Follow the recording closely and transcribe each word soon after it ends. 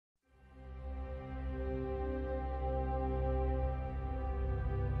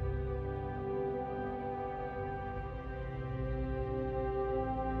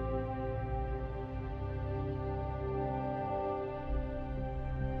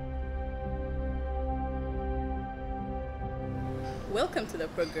Welcome to the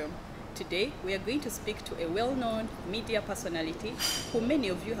program. Today we are going to speak to a well-known media personality who many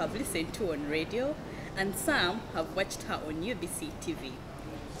of you have listened to on radio and some have watched her on UBC TV,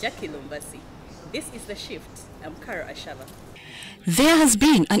 Jackie Lumbasi. This is The Shift. I'm Ashaba. There has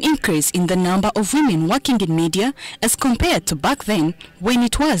been an increase in the number of women working in media as compared to back then when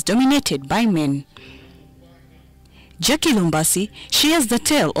it was dominated by men. Jackie Lumbasi shares the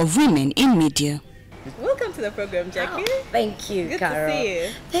tale of women in media. Welcome to the program, Jackie. Oh, thank you, Good Carol. to see you.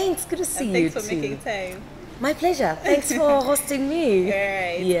 Thanks, good to see And you thanks for too. making time. My pleasure. Thanks for hosting me. All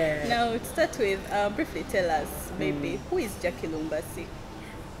right. Yeah. Now, to start with, briefly tell us, maybe, who is Jackie Lumbasi?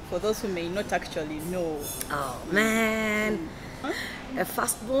 For those who may not actually know. Oh, man. A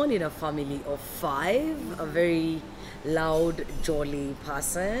firstborn in a family of 5, a very loud, jolly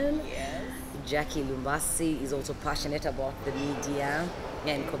person. Yes. Jackie Lumbasi is also passionate about the media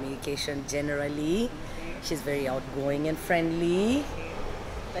and communication generally. She's very outgoing and friendly.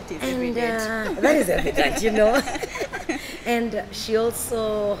 That is And evident. that is evident, you know. And she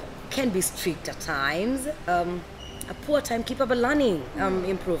also can be strict at times. A poor timekeeper, but learning,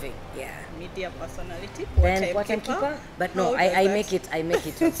 improving. Yeah. Media personality. Then what timekeeper? But no, I make it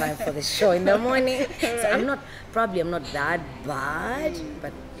on time for the show in the morning. So I'm not that bad,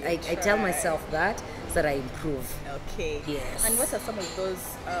 but I tell myself that so that I improve. Okay. Yes. And what are some of those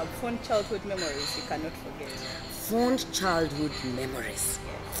fond childhood memories you cannot forget? Fond childhood memories.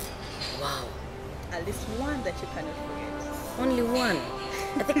 Wow. At least one that you cannot forget. Only one.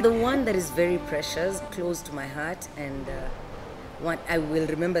 I think the one that is very precious, close to my heart, and one I will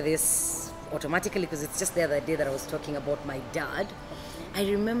remember this automatically because it's just the other day that I was talking about my dad. I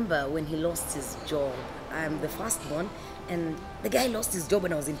remember when he lost his job. I'm the firstborn, and the guy lost his job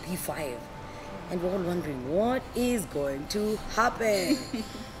when I was in P5. And we're all wondering, what is going to happen?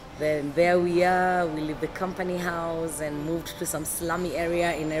 Then there we are, we leave the company house and moved to some slummy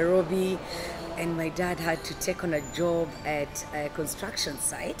area in Nairobi. And my dad had to take on a job at a construction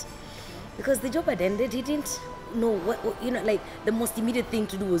site. Because the job had ended, he didn't know like the most immediate thing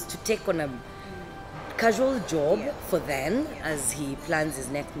to do was to take on a casual job for then as he plans his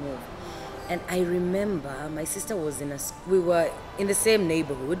next move. And I remember my sister was we were in the same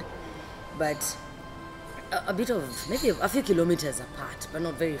neighborhood, but a bit of, maybe a few kilometers apart, but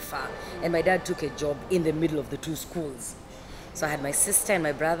not very far. And my dad took a job in the middle of the two schools. So I had my sister and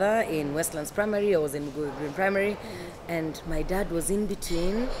my brother in Westlands Primary, I was in Green Primary, and my dad was in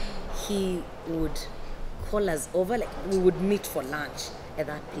between. He would call us over, like we would meet for lunch at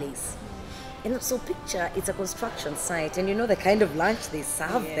that place. And so picture, it's a construction site, and you know the kind of lunch they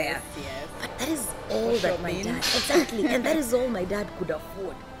serve there. Yes. But that is all that my dad, exactly, and that is all my dad could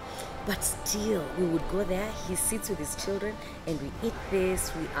afford. But still, we would go there, he sits with his children, and we eat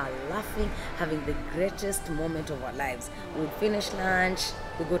this, we are laughing, having the greatest moment of our lives. We would finish lunch,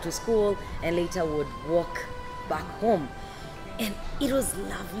 we go to school, and later we would walk back home. And it was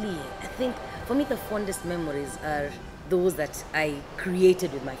lovely. I think, for me, the fondest memories are those that I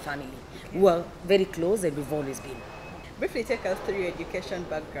created with my family. We were very close, and we've always been. Briefly take us through your education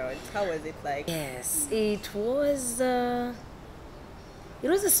background. How was it like? Yes, it was a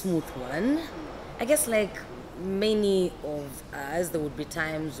smooth one. I guess like many of us, there would be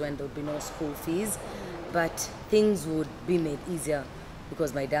times when there would be no school fees, but things would be made easier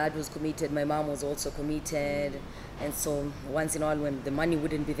because my dad was committed, my mom was also committed, and so once in a while when the money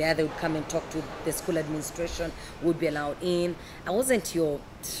wouldn't be there, they would come and talk to the school administration, would be allowed in. I wasn't your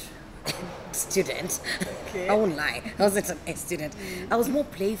student. Okay. I won't lie, I wasn't a student. I was more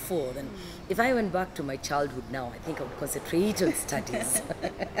playful than. If I went back to my childhood now, I think I would concentrate on studies.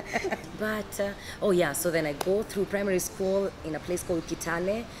 But so then I go through primary school in a place called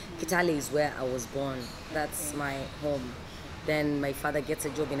Kitale. Kitale is where I was born. That's my home. Then my father gets a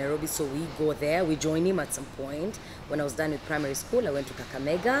job in Nairobi, so we go there. We join him at some point. When I was done with primary school, I went to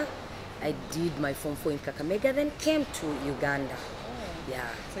Kakamega. I did my Form 4 in Kakamega, then came to Uganda. Yeah.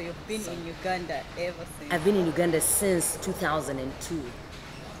 So you've been in Uganda ever since? I've been in Uganda since 2002.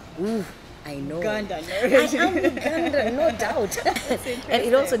 Ooh, I know. Uganda, I am Uganda, no doubt. And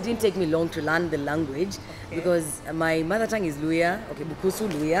it also didn't take me long to learn the language because my mother tongue is Luya, Bukusu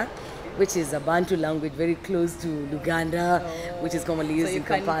Luya, which is a Bantu language very close to Luganda, which is commonly used in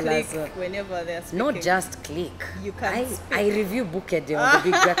Kampala. So whenever they're speaking. Not just click. You can speak. I review Bukede on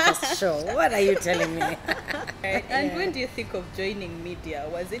the Big Breakfast Show. What are you telling me? Right. And when do you think of joining media?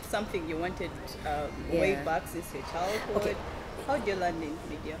 Was it something you wanted way back since your childhood? Okay. How did you learn in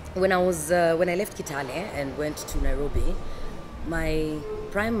media? When I left Kitale and went to Nairobi,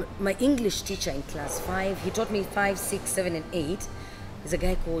 my English teacher in class 5, he taught me 5, 6, 7, and 8, is a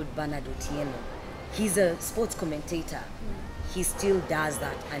guy called Bernard Otieno. He's a sports commentator. He still does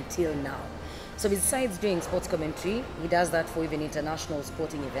that until now. So besides doing sports commentary, he does that for even international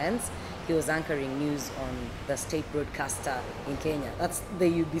sporting events. He was anchoring news on the state broadcaster in Kenya. That's the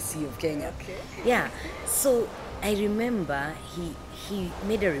UBC of Kenya. Okay. Yeah. So I remember he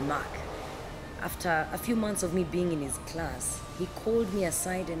made a remark. After a few months of me being in his class, he called me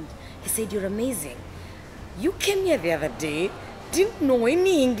aside and he said, "You're amazing. You came here the other day, didn't know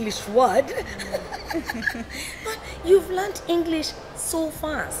any English word, but you've learned English so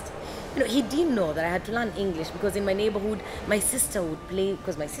fast." You know, he didn't know that I had to learn English because in my neighborhood, my sister would play,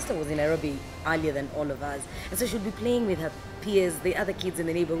 because my sister was in Nairobi earlier than all of us. And so she would be playing with her peers, the other kids in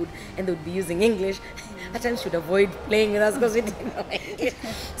the neighborhood, and they would be using English. At times she would avoid playing with us because we didn't know English.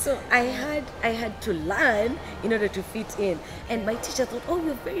 So I had to learn in order to fit in. And my teacher thought, "Oh,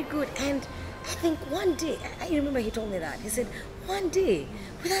 you're very good." And I think one day, I remember he told me that. He said, "One day,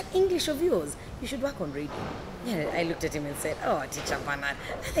 with that English of yours, you should work on radio." Yeah, I looked at him and said, "Oh, teacher Bernard,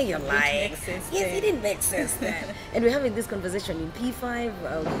 I think you're lying." Yes, it didn't make sense then. And we're having this conversation in P5,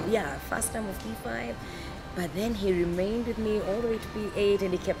 first term of P5. But then he remained with me all the way to P8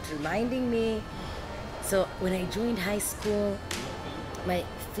 and he kept reminding me. So when I joined high school, my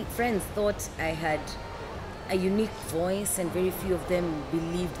friends thought I had a unique voice, and very few of them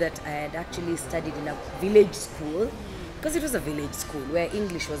believed that I had actually studied in a village school, because it was a village school where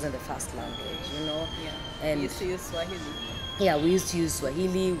English wasn't the first language, you know. Yeah. And You used to use Swahili. yeah, we used to use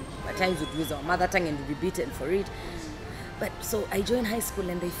Swahili. At times we'd use our mother tongue and we'd be beaten for it. But so I joined high school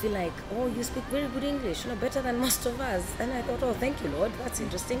and they feel like, "Oh, you speak very good English, you know, better than most of us." And I thought, "Oh, thank you, Lord, that's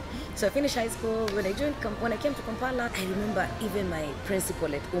interesting." So I finished high school. When I came to Kampala, I remember even my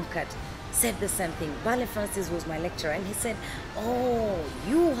principal at UMCAT said the same thing. Bale Francis was my lecturer, and he said, "Oh,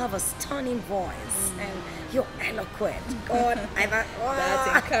 you have a stunning voice and you're eloquent." God, I thought, wow,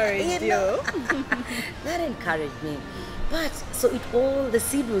 That encouraged you. That encouraged me. But so the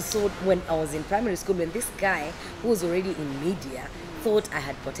seed was sowed when I was in primary school, when this guy who was already in media thought I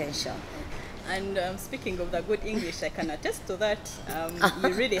had potential. And speaking of the good English, I can attest to that.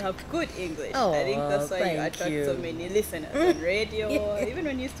 You really have good English. Oh, I think that's why you thank attract you. so many listeners on radio, even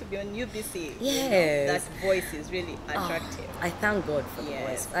when you used to be on UBC. You know, Yes. that voice is really attractive. I thank God for the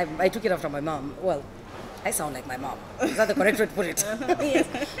Yes. voice. I took it after my mom. Well, I sound like my mom. Is that the correct way to put it? Yes.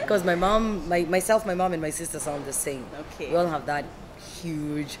 Because my mom, myself, my mom, and my sister sound the same. Okay. We all have that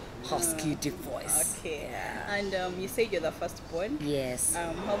huge, husky, deep voice. Okay. Yeah. And you said you're the firstborn. Yes.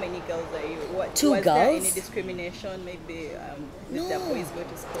 How many girls are you? Two was there girls. any discrimination? Maybe did No. the boys go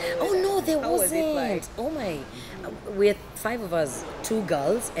to school? Oh no, there How wasn't. Was it like? Oh my, we're 5 of us, 2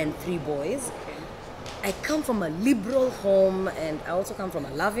 girls and 3 boys. I come from a liberal home, and I also come from a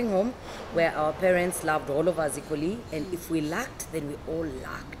loving home where our parents loved all of us equally, and if we lacked, then we all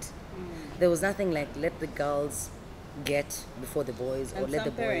lacked. There was nothing like let the girls get before the boys or And let the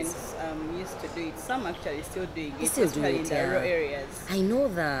some boys. parents used to do it. Some actually still doing it, Still do especially it, in the yeah. rural areas. I know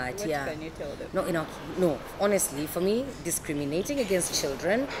that, What yeah. can you tell them? No, no, honestly, for me, discriminating against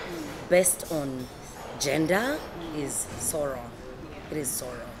children based on gender is so wrong. It is so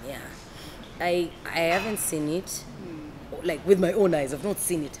wrong, yeah. I haven't seen it, like with my own eyes. I've not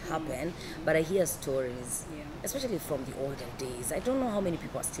seen it happen, but I hear stories, Yeah. especially from the olden days. I don't know how many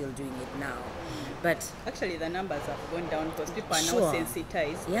people are still doing it now, but Actually, the numbers have gone down because people are Sure. now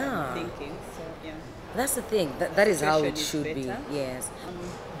sensitized Yeah. and thinking. So, yeah. that's the thing. That is how it Situation should is be. better. Yes.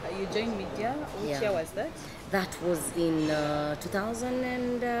 You joined media. Which Yeah. year was that? That was in 2000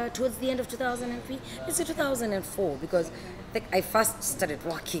 and towards the end of 2003. It's 2004 because I think I first started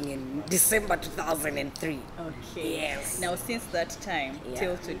working in December 2003. Okay. Yes. Now, since that time Yeah.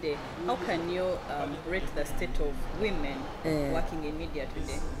 till today, how can you rate the state of women working in media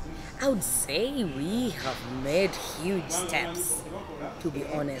today? I would say we have made huge steps, to be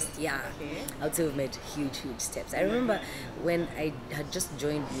honest. Yeah, Okay. I would say we've made huge steps. I remember when I had just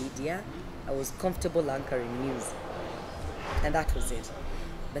joined media, I was comfortable anchoring news, and that was it.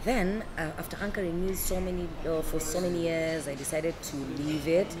 But then, after anchoring news for so many years, I decided to leave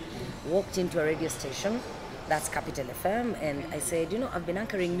it. Walked into a radio station, that's Capital FM, and I said, I've been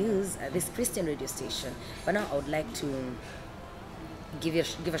anchoring news at this Christian radio station, but now I would like to give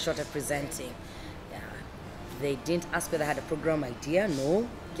a shot at presenting. Yeah. They didn't ask whether I had a program idea. No.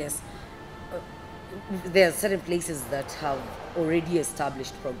 Yes. There are certain places that have already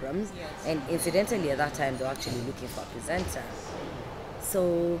established programs, Yes. and incidentally at that time they were actually looking for a presenter.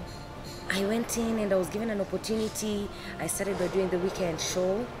 So I went in and I was given an opportunity. I started by doing the weekend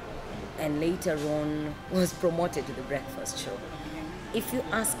show, and later on was promoted to the breakfast show. If you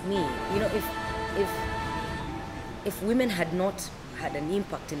ask me, if women had not had an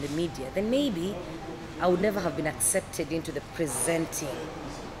impact in the media, then maybe I would never have been accepted into the presenting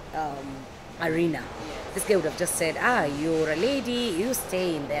arena. This guy would have just said, you're a lady, you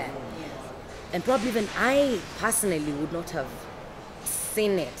stay in there. And probably even I personally would not have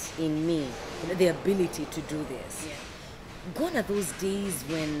seen it in me, the ability to do this. Gone are those days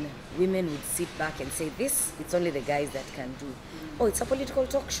when women would sit back and say, it's only the guys that can do. Oh, it's a political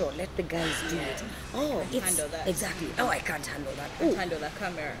talk show, let the guys do it. Oh, it's handle that. Exactly. Oh, I can't handle that. Can't handle the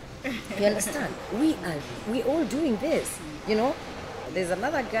camera. You understand? We all doing this, There's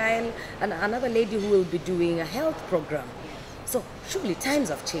another guy and another lady who will be doing a health program. So surely times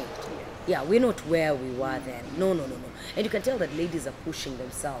have changed. Yeah, we're not where we were then. No. And you can tell that ladies are pushing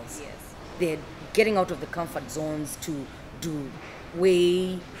themselves. Yes. They're getting out of the comfort zones to do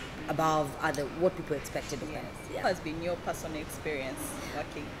way above what people expected of them. What has been your personal experience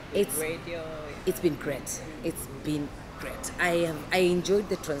working with radio? It's been great. It's been great. I enjoyed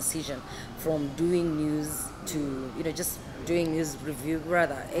the transition from doing news to just doing news review,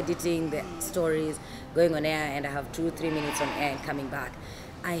 rather editing the stories, going on air, and I have 2-3 minutes on air and coming back.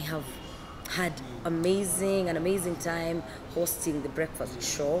 I have had an amazing time hosting the breakfast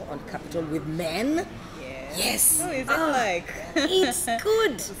show on Capital with men. Yes. How is it like? It's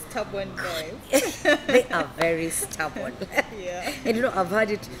good. Stubborn guys. They are very stubborn. Yeah. And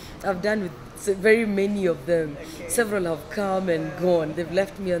I've done with very many of them. Okay. Several have come and gone. They've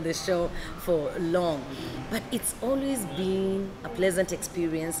left me on the show for long. But it's always been a pleasant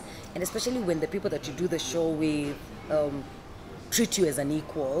experience, and especially when the people that you do the show with treat you as an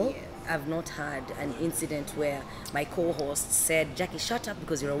equal. Yes. I've not had an incident where my co-host said, "Jackie, shut up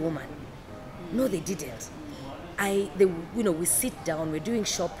because you're a woman." No, they didn't. We sit down, we're doing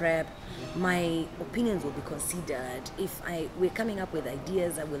show prep, my opinions will be considered. If we're coming up with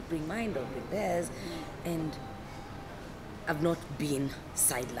ideas, I will bring mine, they'll bring theirs, and I've not been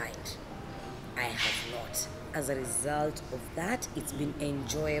sidelined. I have not. As a result of that, it's been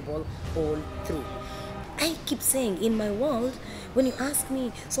enjoyable all through. I keep saying, in my world, when you ask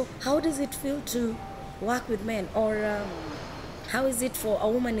me, so how does it feel to work with men, or how is it for a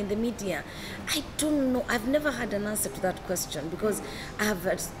woman in the media? I don't know. I've never had an answer to that question because I have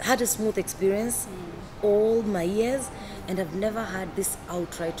had a smooth experience all my years, and I've never had this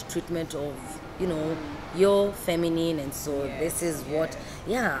outright treatment of, you're feminine, and so this is what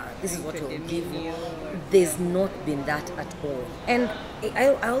we'll give you. There's not been that at all. And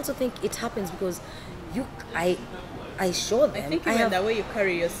I also think it happens because I show them. I think even the way you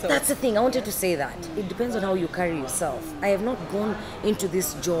carry yourself. That's the thing. I wanted to say that. It depends on how you carry yourself. I have not gone into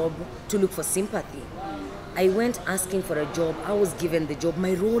this job to look for sympathy. I went asking for a job. I was given the job.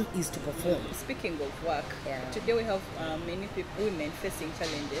 My role is to perform. Speaking of work, today we have many women facing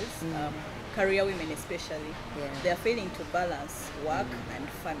challenges, career women especially. They are failing to balance work and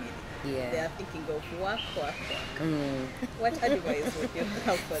family. They are thinking of work. What advice would you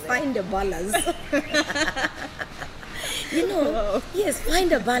have for them? Find a balance. Yes,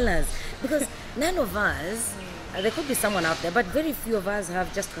 find a balance. Because none of us, there could be someone out there, but very few of us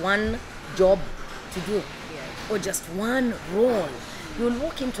have just one job to do, or just one role. You'll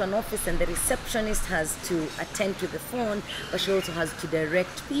walk into an office and the receptionist has to attend to the phone, but she also has to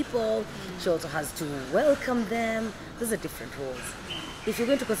direct people, she also has to welcome them. Those are different roles. If you're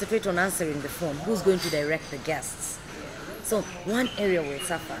going to concentrate on answering the phone, who's going to direct the guests? So one area will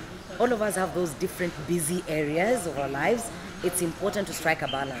suffer. All of us have those different busy areas of our lives. It's important to strike a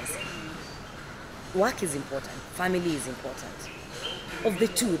balance. Work is important, family is important. Of the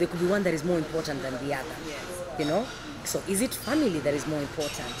two, there could be one that is more important than the other. So is it family that is more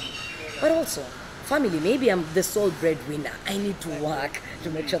important? But also, family, maybe I'm the sole breadwinner. I need to work to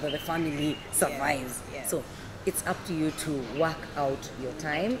make sure that the family survives. So it's up to you to work out your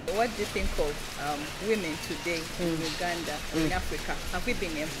time. What do you think of women today in Uganda, in Africa? Have we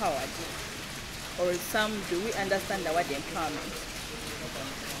been empowered? Or do we understand the word empowerment?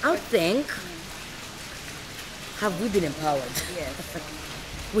 I would think, have we been empowered? Yes.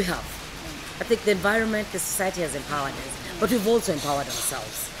 We have. I think the environment, the society has empowered us, but we've also empowered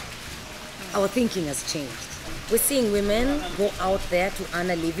ourselves. Our thinking has changed. We're seeing women go out there to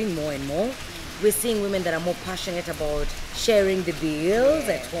earn a living more and more. We're seeing women that are more passionate about sharing the bills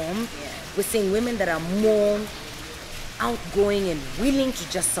at home. We're seeing women that are more outgoing and willing to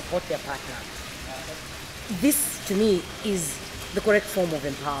just support their partner. This, to me, is the correct form of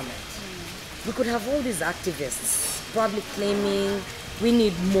empowerment. We could have all these activists probably claiming we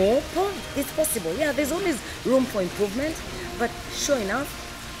need more. Oh, it's possible. Yeah, there's always room for improvement, but sure enough,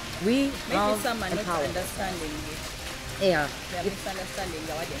 we maybe some are not understanding it. Yeah. They are misunderstanding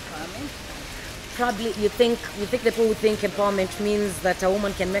the word empowerment. probably you think the people who think empowerment means that a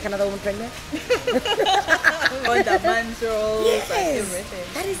woman can make another woman pregnant? On the man's roles Yes. and everything.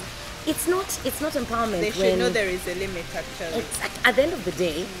 That is, it's not empowerment. They should know there is a limit, actually. It's at the end of the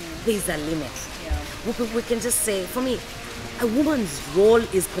day, there's a limit. Yeah. We can just say, for me, a woman's role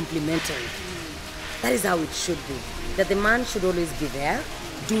is complementary. That is how it should be. That the man should always be there,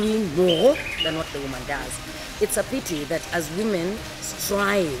 doing more than what the woman does. It's a pity that as women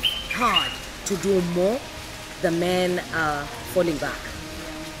strive hard to do more, the men are falling back.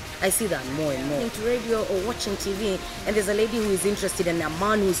 I see that more and more. Into radio or watching TV, and there's a lady who is interested in a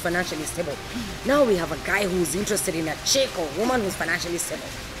man who's financially stable. Now we have a guy who's interested in a chick or woman who's financially stable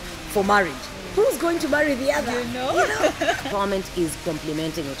for marriage. Who's going to marry the other? You know? Empowerment is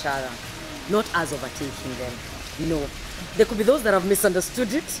complementing each other, not us overtaking them. No. There could be those that have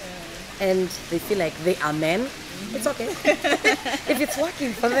misunderstood it and they feel like they are men. It's okay. If it's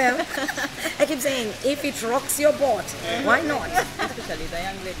working for them. I keep saying, if it rocks your boat, why not? Especially the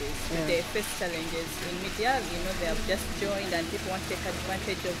young ladies with their first challenges in media, they have just joined and people want to take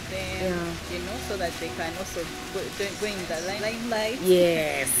advantage of them, so that they can also go in the limelight.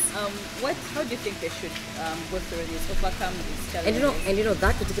 Yes. How do you think they should go through this, overcome these challenges? And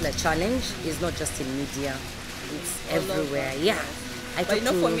that particular challenge is not just in media, it's everywhere. Yeah. But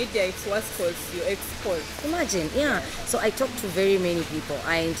for media, it's worse because you export. Imagine, yeah. So I talk to very many people.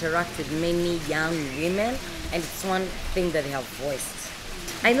 I interact with many young women, and it's one thing that they have voiced.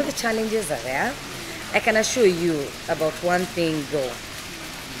 I know the challenges are there. I can assure you about one thing though.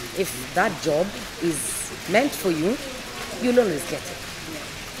 If that job is meant for you, you'll always get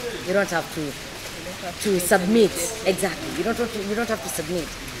it. You don't have to submit. Exactly. You don't have to submit.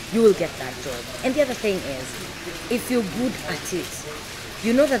 You will get that job. And the other thing is, if you're good at it,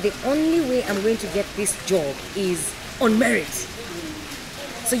 you know that the only way I'm going to get this job is on merit.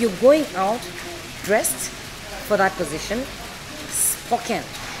 So you're going out dressed for that position, spoken.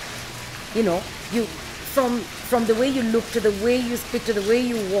 You from the way you look to the way you speak to the way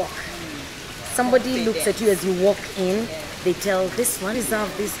you walk. Somebody looks at you as you walk in. They tell this one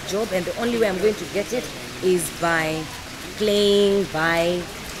deserves this job, and the only way I'm going to get it is by playing by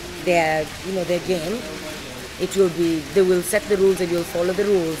their game. It will be, they will set the rules and you'll follow the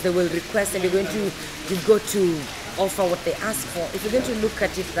rules. They will request and you've got to offer what they ask for. If you're going to look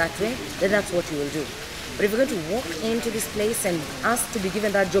at it that way, then that's what you will do. But if you're going to walk into this place and ask to be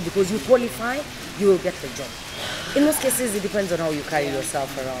given that job because you qualify, you will get the job. In most cases, it depends on how you carry yourself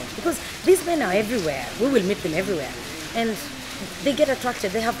around. Because these men are everywhere. We will meet them everywhere. And they get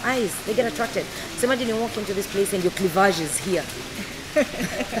attracted. They have eyes. They get attracted. So imagine you walk into this place and your cleavage is here.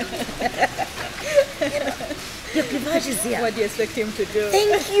 Your cleavage is here. What do you expect him to do?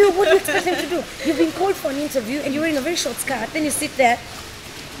 Thank you. What do you expect him to do? You've been called for an interview and you're wearing a very short skirt. Then you sit there,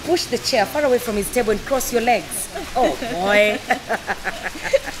 push the chair far away from his table and cross your legs. Oh boy.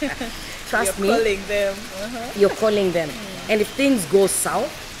 Trust me. You're calling them. You're calling them. And if things go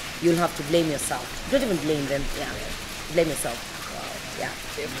south, you'll have to blame yourself. Don't even blame them. Yeah. Blame yourself. Yeah.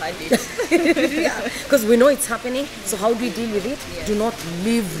 They've had it. Yeah. Because we know it's happening. So how do we deal with it? Yes. Do not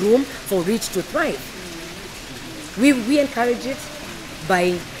leave room for rich to thrive. We encourage it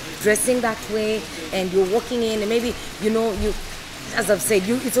by dressing that way, and you're walking in and maybe you as I've said,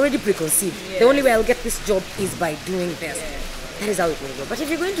 it's already preconceived. Yes. The only way I'll get this job is by doing this. Yes. That is how it will go. But if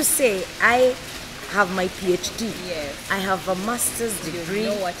you're going to say, I have my PhD, yes, I have a master's degree, you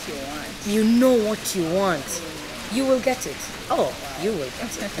know what you want. You know what you want. You will get it. Oh, wow. You will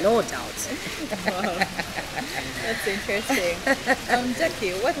get it, no doubt. Wow. That's interesting.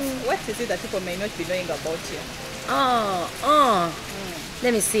 Jackie, what is it that people may not be knowing about you?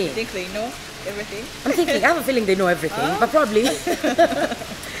 Let me see. You think they know everything? I'm thinking, I have a feeling they know everything, but probably.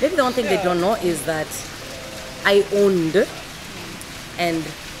 Maybe the one thing they don't know is that I owned and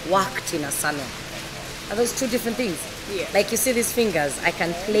worked in a salon. Are those two different things? Yeah. Like you see these fingers, I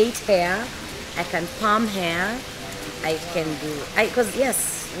can plait hair, I can palm hair, I can do, because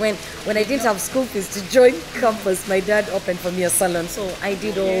yes, when I didn't have school fees to join campus, my dad opened for me a salon, so I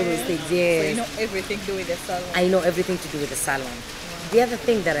did all those things. Yes. So you know everything to do with the salon? I know everything to do with the salon. The other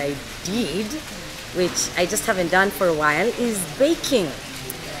thing that I did, which I just haven't done for a while, is baking.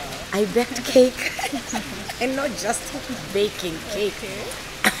 I baked cake, and not just baking cake.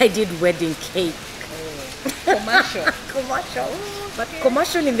 I did wedding cake. Commercial. Commercial. But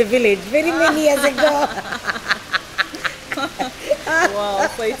commercial in the village, very many years ago. Wow,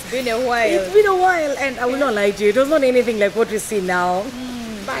 so it's been a while. It's been a while, and I will not lie to you, it was not anything like what we see now.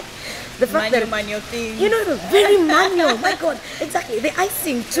 But The fact that manual thing. you know, it was very manual. My God, exactly. The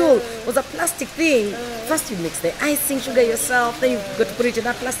icing tool was a plastic thing. First you mix the icing sugar yourself, then you got to put it in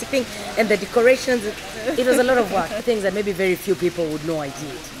that plastic thing, and the decorations. It was a lot of work. Things that maybe very few people would know I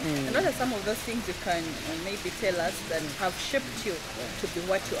did. And what are some of those things you can maybe tell us that have shaped you to be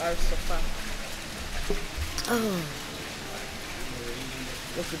what you are so far? Oh.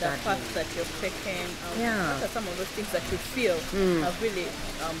 What The would that path be? that you've taken. Yeah. What are some of those things that you feel have really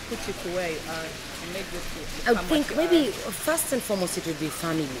put you to where you are and made you to I become would think what you maybe are? first and foremost it would be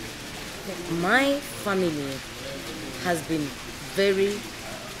family. My family has been very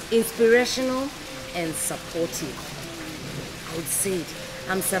inspirational and supportive. I would say it.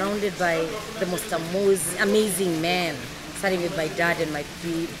 I'm surrounded by the most amazing men, starting with my dad and my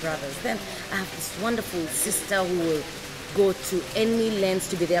 3 brothers. Then I have this wonderful sister who will go to any lengths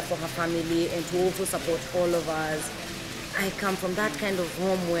to be there for her family and to also support all of us. I come from that kind of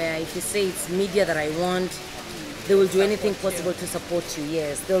home where if you say it's media that I want, they will do anything possible to support you.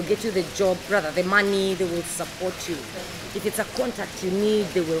 Yes, they'll get you the job, rather the money, they will support you. If it's a contact you need,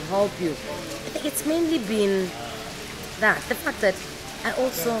 they will help you. I think it's mainly been that, the fact that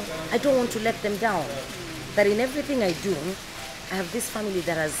I don't want to let them down. That in everything I do, I have this family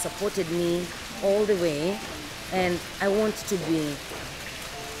that has supported me all the way, and I want to be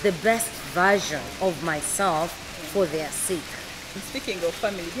the best version of myself for their sake. And speaking of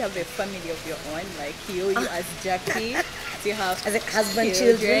family, do you have a family of your own, like you as Jackie? Do you have As a husband,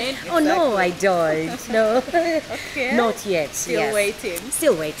 children? Oh no, I don't. No. Okay. Not yet. Still yes. waiting.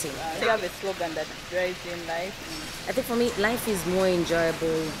 Still waiting. Do you have a slogan that drives you in life? I think for me, life is more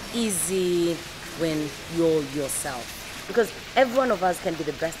enjoyable, easy when you're yourself. Because every one of us can be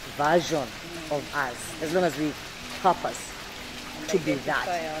the best version of us, as long as we purpose to be that.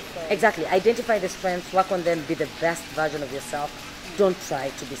 Identify ourselves. Exactly. Identify the strengths, work on them, be the best version of yourself. Don't try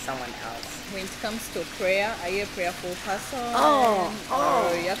to be someone else. When it comes to prayer, are you a prayerful person? Oh.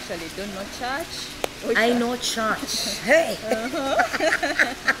 Or you actually don't know church? I know church. Hey!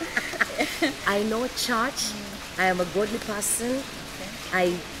 I know church. I am a godly person.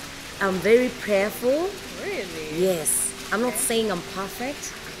 I am very prayerful. Really? Yes. I'm not saying I'm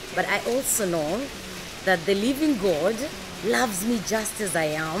perfect, but I also know that the living God loves me just as I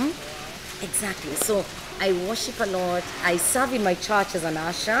am. Exactly. So I worship a lot. I serve in my church as an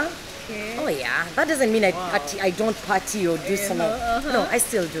usher. Okay. Oh yeah. That doesn't mean I don't party or do something. No, I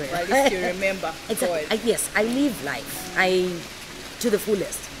still do it. Well, at least you remember Exactly. God. Yes, I live life to the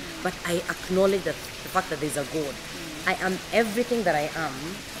fullest, but I acknowledge the fact that there's a God. I am everything that I am,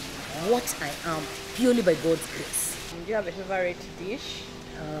 what I am, purely by God's grace. Do you have a favorite dish?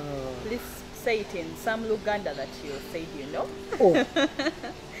 Please say it in some Luganda that you said you know. Oh,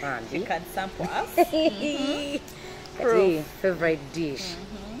 You Andy. can sample us. Kati favorite dish.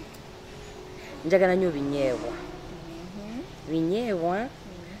 Njagala nnyo binyeebwa. Binyeebwa,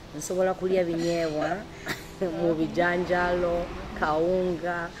 nsobola kulya binyeebwa mu bijanjalo,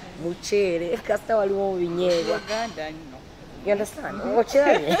 kawunga, muceere, kasita waliwo mu binyeebwa. Luganda, no. You understand?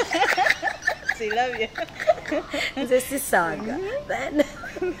 Okirabye? Sirabye. Nze sisaaga. Then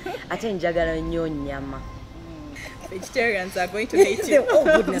ate njagala nnyo nnyama. Vegetarians are going to hate you. Oh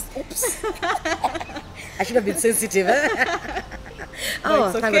goodness, oops. I should have been sensitive. No,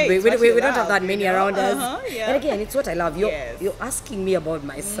 it's thank okay. God, It's we what you don't have that love, many you know? around us. Yeah. And again, it's what I love. Yes. You're asking me about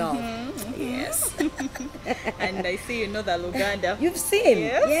myself. Yes. And I see you know the Luganda. You've seen.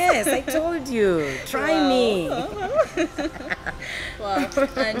 Yes. Yes, I told you. Try Wow. me. Wow.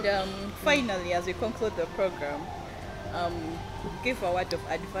 And finally, as we conclude the program, give a word of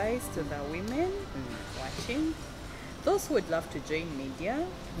advice to the women watching, those who would love to join media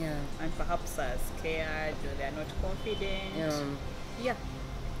Yeah. and perhaps are scared or they are not confident. Yeah.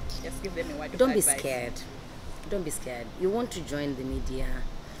 Just give them a word of Don't be advice. scared. Don't be scared. You want to join the media,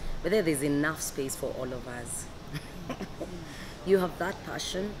 but there's enough space for all of us. You have that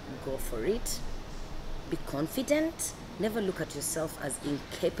passion, go for it. Be confident. Never look at yourself as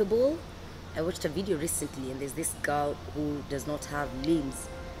incapable. I watched a video recently and there's this girl who does not have limbs,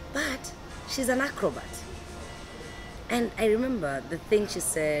 but she's an acrobat. And I remember the thing she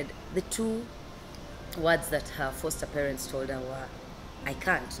said, the 2 words that her foster parents told her were, I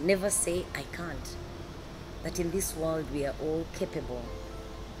can't. Never say I can't. That in this world we are all capable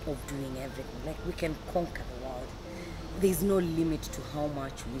of doing everything. Like we can conquer the world. There's no limit to how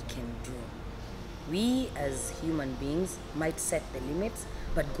much we can do. We as human beings might set the limits,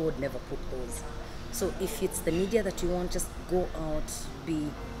 but God never put those. So if it's the media that you want, just go out, be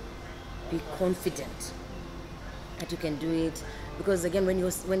confident that you can do it. Because again, when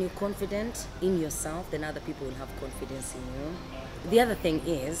you're confident in yourself, then other people will have confidence in you. The other thing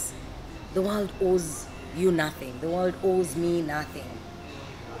is, The world owes you nothing. The world owes me nothing.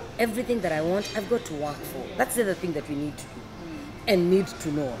 Everything that I want, I've got to work for. That's the other thing that we need to do and need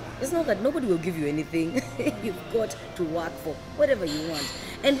to know. It's not that nobody will give you anything. You've got to work for whatever you want.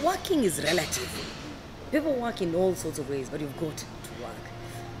 And working is relative. People work in all sorts of ways, but you've got to work.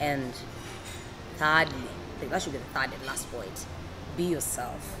 And thirdly, I think that should be the third and last point. Be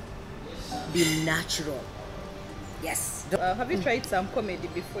yourself. Be natural. Yes. Have you tried some comedy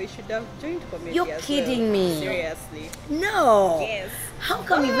before? You should have joined comedy. You're as kidding well. me. Seriously. No. Yes. How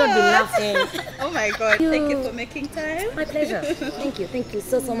come you've not been laughing? Oh my God. Thank you for making time. My pleasure. Thank you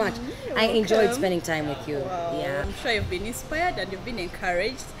so much. I enjoyed welcome. spending time with you. Wow. Yeah. I'm sure you've been inspired and you've been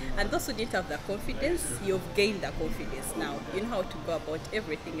encouraged. And those who didn't have the confidence, you've gained the confidence now. You know how to go about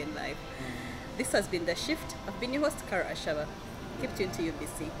everything in life. This has been The Shift. I've been your host, Ashaba. Keep tuned to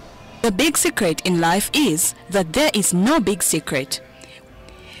UBC. The big secret in life is that there is no big secret.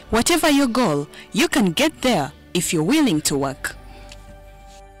 Whatever your goal, you can get there if you're willing to work.